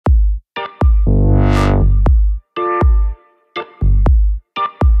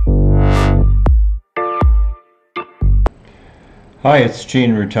Hi, it's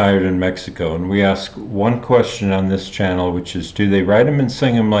Gene, retired in Mexico, and we ask one question on this channel, which is, do they write them and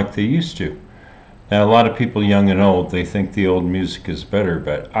sing them like they used to? Now, a lot of people, young and old, they think the old music is better,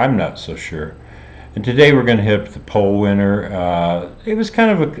 but I'm not so sure. And today we're going to hit the poll winner. It was kind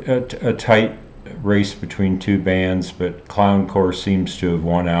of a tight race between two bands, but Clown Core seems to have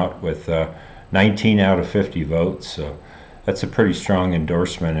won out with 19 out of 50 votes, so that's a pretty strong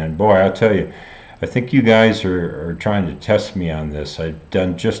endorsement. And boy, I'll tell you, I think you guys are trying to test me on this. I've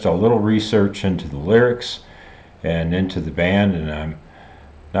done just a little research into the lyrics and into the band, and I'm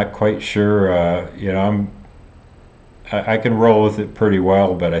not quite sure. I can roll with it pretty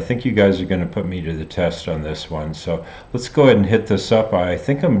well, but I think you guys are going to put me to the test on this one. So let's go ahead and hit this up. I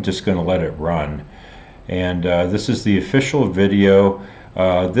think I'm just going to let it run. And this is the official video.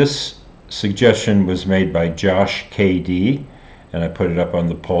 This suggestion was made by Josh KD, and I put it up on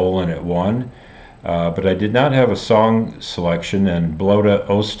the poll, and it won. But I did not have a song selection, and Blota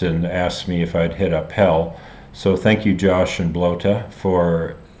Ostin asked me if I'd hit up Hell. So thank you, Josh and Blota,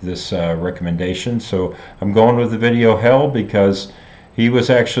 for this recommendation. So I'm going with the video Hell because he was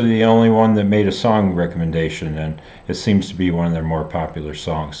actually the only one that made a song recommendation, and it seems to be one of their more popular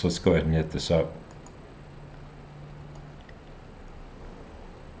songs. So let's go ahead and hit this up.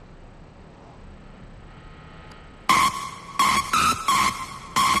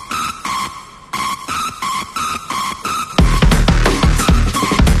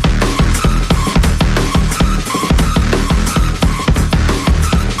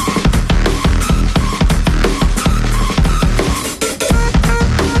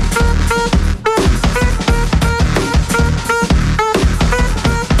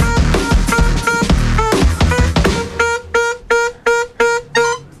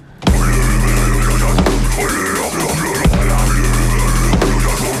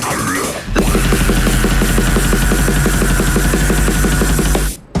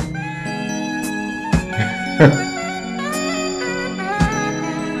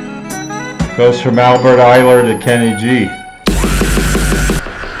 Goes from Albert Eiler to Kenny G.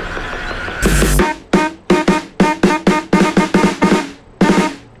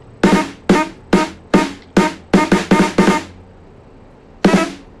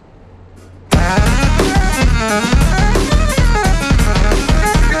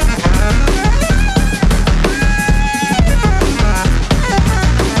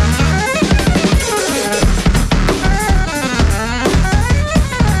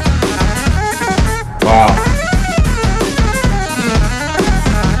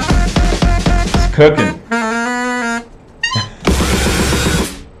 Cooking.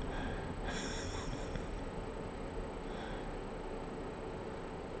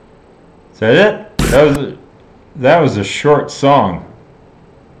 Is that it? That was a short song.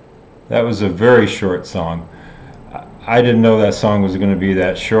 That was a very short song. I didn't know that song was going to be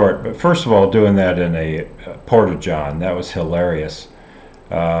that short. But first of all, doing that in a porta-john, that was hilarious.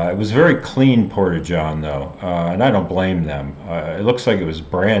 It was a very clean porta-john though, and I don't blame them. It looks like it was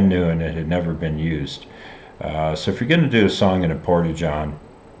brand new and it had never been used. So if you're going to do a song in a porta-john,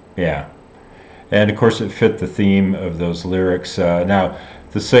 yeah. And of course it fit the theme of those lyrics. Now,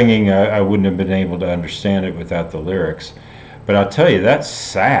 the singing, I wouldn't have been able to understand it without the lyrics. But I'll tell you, that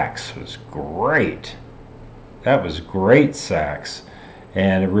sax was great. That was great sax.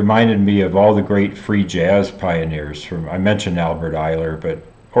 And it reminded me of all the great free jazz pioneers. I mentioned Albert Eiler, but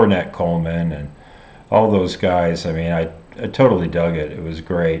Ornette Coleman and all those guys. I mean, I totally dug it. It was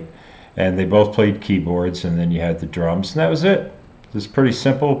great. And they both played keyboards, and then you had the drums, and that was it. It was pretty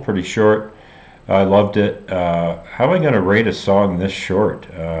simple, pretty short. I loved it. How am I going to rate a song this short?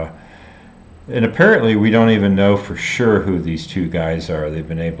 And apparently we don't even know for sure who these two guys are. They've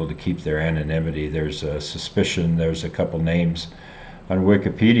been able to keep their anonymity. There's a suspicion. There's a couple names on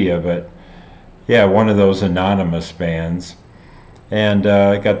Wikipedia, but yeah, one of those anonymous bands. And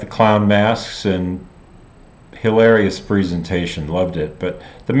got the clown masks and hilarious presentation. Loved it. But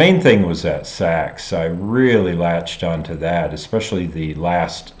the main thing was that sax. I really latched onto that, especially the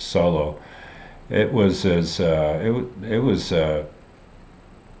last solo. It was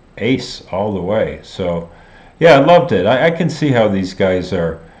ace all the way. So yeah, I loved it. I can see how these guys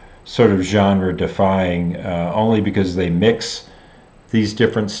are sort of genre defying, only because they mix these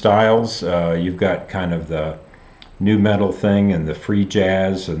different styles. You've got kind of the new metal thing and the free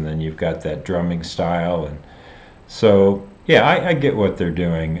jazz, and then you've got that drumming style. And so yeah, I get what they're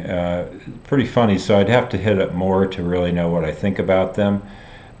doing. Pretty funny. So I'd have to hit it more to really know what I think about them.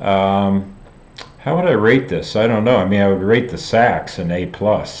 How would I rate this? I don't know. I mean, I would rate the sax an A+.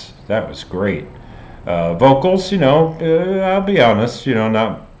 That was great. Vocals, I'll be honest,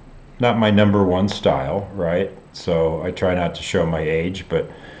 not my #1 style, right? so I try not to show my age, but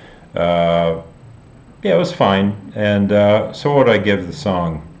yeah, it was fine. And so what would I give the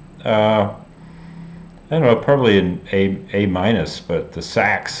song? I don't know, probably an A minus, but the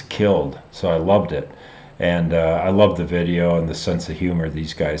sax killed, so I loved it. And I loved the video and the sense of humor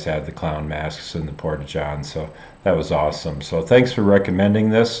these guys had, the clown masks and the porta-john, so that was awesome. So thanks for recommending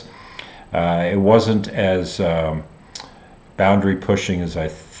this. It wasn't as boundary pushing as I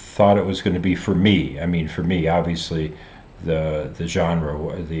thought it was going to be for me. I mean, for me, obviously, the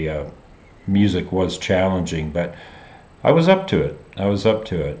genre, the music was challenging, but I was up to it. I was up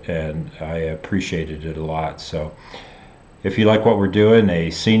to it, and I appreciated it a lot. So if you like what we're doing, a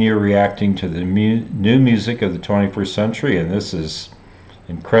senior reacting to the new music of the 21st century, and this is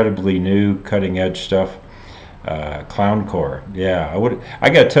incredibly new, cutting-edge stuff. Clowncore, yeah, I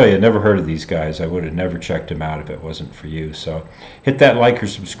gotta tell you, I never heard of these guys. I would have never checked them out if it wasn't for you. So hit that like or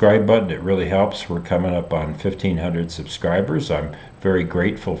subscribe button. It really helps. We're coming up on 1,500 subscribers. I'm very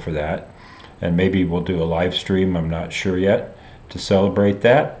grateful for that, and maybe we'll do a live stream, I'm not sure yet, to celebrate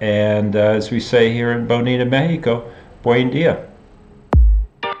that. And as we say here in Bonita, Mexico, buen dia.